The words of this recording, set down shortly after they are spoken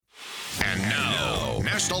And now,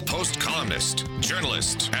 National Post columnist,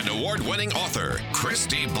 journalist, and award-winning author,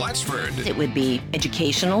 Christie Blatchford. It would be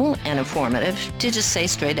educational and informative to just say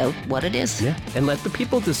straight out what it is. Yeah, and let the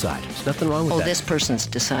people decide. There's nothing wrong with that. Oh, this person's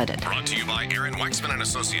decided. Brought to you by Aaron Waxman and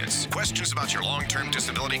Associates. Questions about your long-term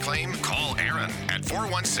disability claim? Call Aaron at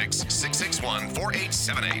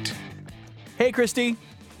 416-661-4878. Hey, Christy.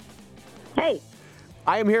 Hey.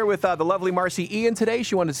 I am here with the lovely Marcy Ian today.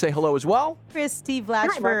 She wanted to say hello as well. Christie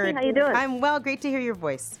Blatchford. Hi, Marcy. How you doing? I'm well. Great to hear your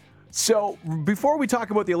voice. So before we talk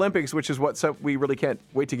about the Olympics, which is what we really can't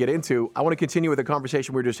wait to get into, I want to continue with a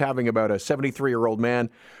conversation we were just having about a 73-year-old man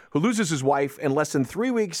who loses his wife, and less than 3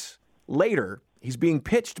 weeks later, he's being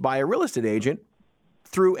pitched by a real estate agent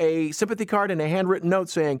through a sympathy card and a handwritten note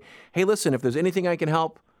saying, hey, listen, if there's anything I can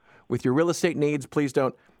help with your real estate needs, please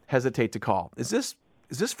don't hesitate to call. Is this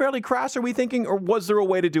fairly crass, are we thinking, or was there a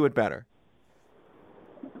way to do it better?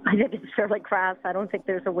 I think it's fairly crass. I don't think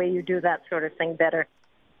there's a way you do that sort of thing better.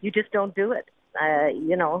 You just don't do it. I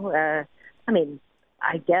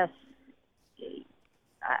guess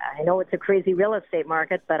I know it's a crazy real estate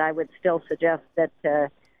market, but I would still suggest that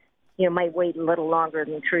you might wait a little longer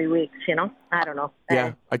than 3 weeks, I don't know.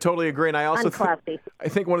 Yeah, I totally agree. And I also I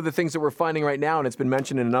think one of the things that we're finding right now, and it's been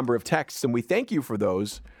mentioned in a number of texts, and we thank you for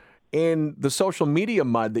those, in the social media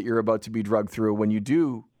mud that you're about to be drugged through when you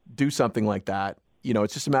do something like that,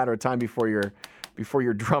 it's just a matter of time before you're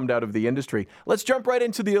drummed out of the industry. Let's jump right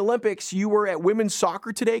into the Olympics. You were at women's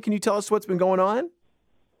soccer today. Can you tell us what's been going on?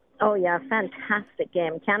 Oh, yeah, fantastic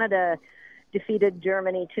game. Canada defeated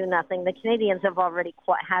Germany 2-0. The Canadians have already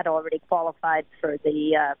qualified for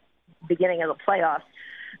the beginning of the playoffs.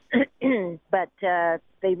 But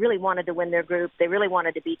they really wanted to win their group. They really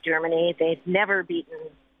wanted to beat Germany. They've never beaten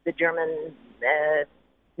the German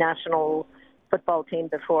national football team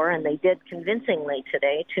before, and they did convincingly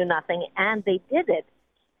today, 2-0, and they did it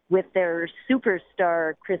with their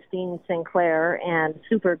superstar Christine Sinclair and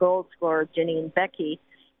super goal scorer Janine Becky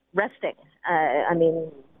resting.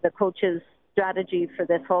 The coach's strategy for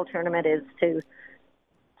this whole tournament is to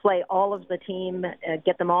play all of the team,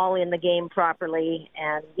 get them all in the game properly,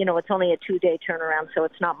 and, it's only a 2-day turnaround, so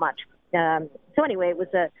it's not much. So anyway, it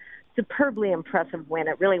was a superbly impressive win.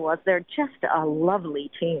 It really was. They're just a lovely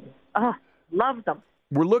team. Oh, love them.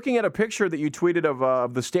 We're looking at a picture that you tweeted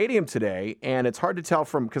of the stadium today, and it's hard to tell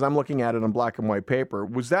because I'm looking at it on black and white paper.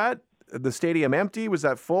 Was that the stadium empty? Was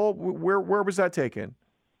that full? Where was that taken?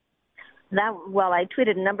 I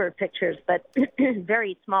tweeted a number of pictures, but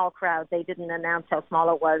very small crowd. They didn't announce how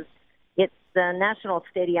small it was. It's the National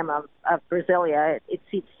Stadium of Brasilia. It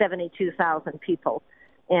seats 72,000 people,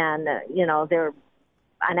 and they're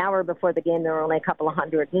an hour before the game, there were only a couple of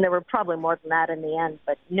hundred, and there were probably more than that in the end,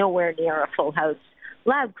 but nowhere near a full house.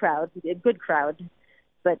 Loud crowd, a good crowd,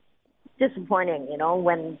 but disappointing,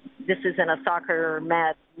 when this is in a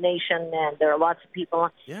soccer-mad nation and there are lots of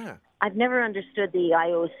people. Yeah. I've never understood the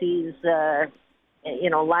IOC's,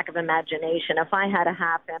 lack of imagination. If I had a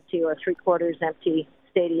half-empty or three-quarters empty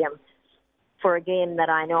stadium for a game that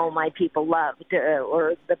I know my people loved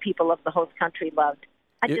or the people of the host country loved,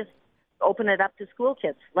 I'd just open it up to school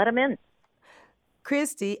kids. Let them in.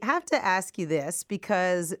 Christy, I have to ask you this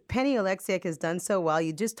because Penny Oleksiak has done so well.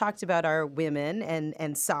 You just talked about our women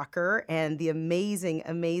and soccer and the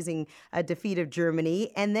amazing defeat of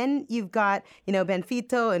Germany. And then you've got,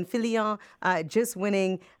 Benfito and Filion just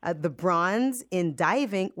winning the bronze in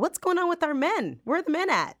diving. What's going on with our men? Where are the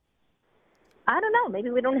men at? I don't know.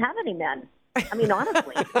 Maybe we don't have any men.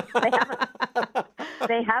 Honestly,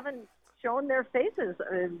 they haven't shown their faces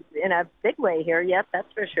in a big way here yet,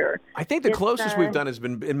 that's for sure. I think the closest we've done has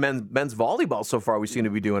been in men's volleyball so far. We seem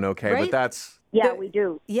to be doing okay, right? But that's... Yeah, we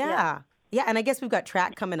do. Yeah, and I guess we've got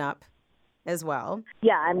track coming up as well.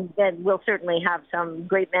 Yeah, and we'll certainly have some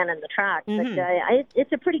great men in the track. Mm-hmm. But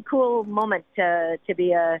it's a pretty cool moment to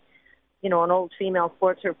be an old female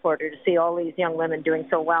sports reporter, to see all these young women doing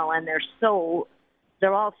so well, and they're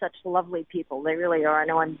all such lovely people. They really are. I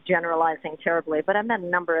know I'm generalizing terribly, but I've met a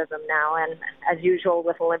number of them now. And as usual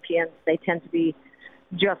with Olympians, they tend to be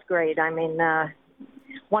just great.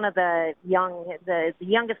 One of the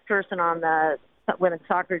youngest person on the women's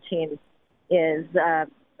soccer team is a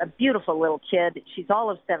beautiful little kid. She's all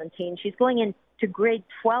of 17. She's going into grade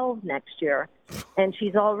 12 next year. And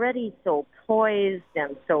she's already so poised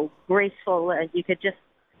and so graceful. You could just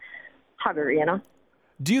hug her,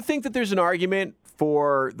 Do you think that there's an argument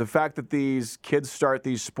for the fact that these kids start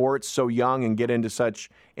these sports so young and get into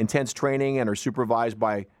such intense training and are supervised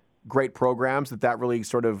by great programs, that really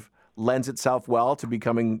sort of lends itself well to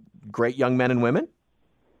becoming great young men and women?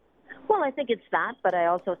 Well, I think it's that, but I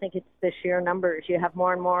also think it's the sheer numbers. You have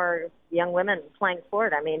more and more young women playing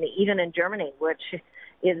sport. I mean, even in Germany, which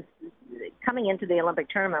is coming into the Olympic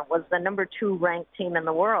tournament, was the number 2 ranked team in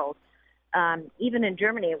the world. Even in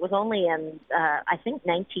Germany, it was only in, I think,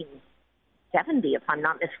 1970, if I'm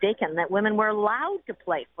not mistaken, that women were allowed to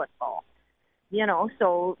play football. You know,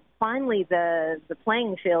 so finally the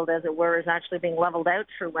playing field, as it were, is actually being leveled out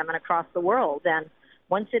for women across the world. And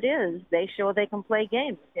once it is, they show they can play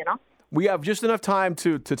games, you know. We have just enough time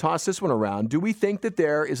to toss this one around. Do we think that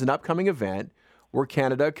there is an upcoming event where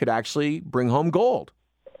Canada could actually bring home gold?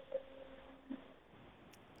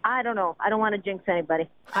 I don't know. I don't want to jinx anybody.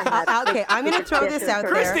 Okay, I'm going to throw this out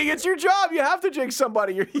there. Christy, it's your job. You have to jinx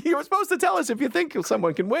somebody. You're supposed to tell us if you think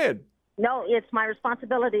someone can win. No, it's my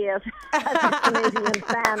responsibility as a Canadian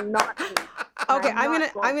fan not to. Okay,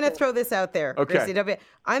 I'm gonna throw this out there. Okay. Christy.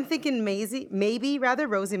 I'm thinking maybe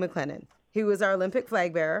Rosie McLennan, who was our Olympic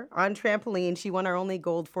flag bearer on trampoline. She won our only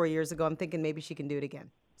gold 4 years ago. I'm thinking maybe she can do it again.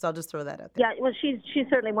 So I'll just throw that out there. Yeah, well, she's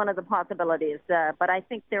certainly one of the possibilities, but I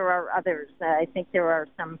think there are others. I think there are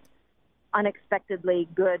some unexpectedly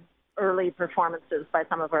good early performances by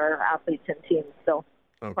some of our athletes and teams. So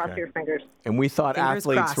cross your fingers. And we thought Fingers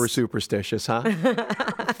athletes crossed. were superstitious, huh?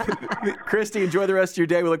 Christy, enjoy the rest of your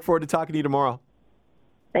day. We look forward to talking to you tomorrow.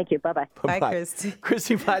 Thank you. Bye-bye. Bye, Christy.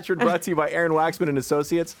 Christie Blatchford, brought to you by Aaron Waxman and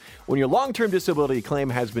Associates. When your long-term disability claim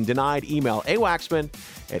has been denied, email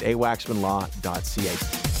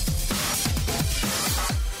awaxman@awaxmanlaw.ca.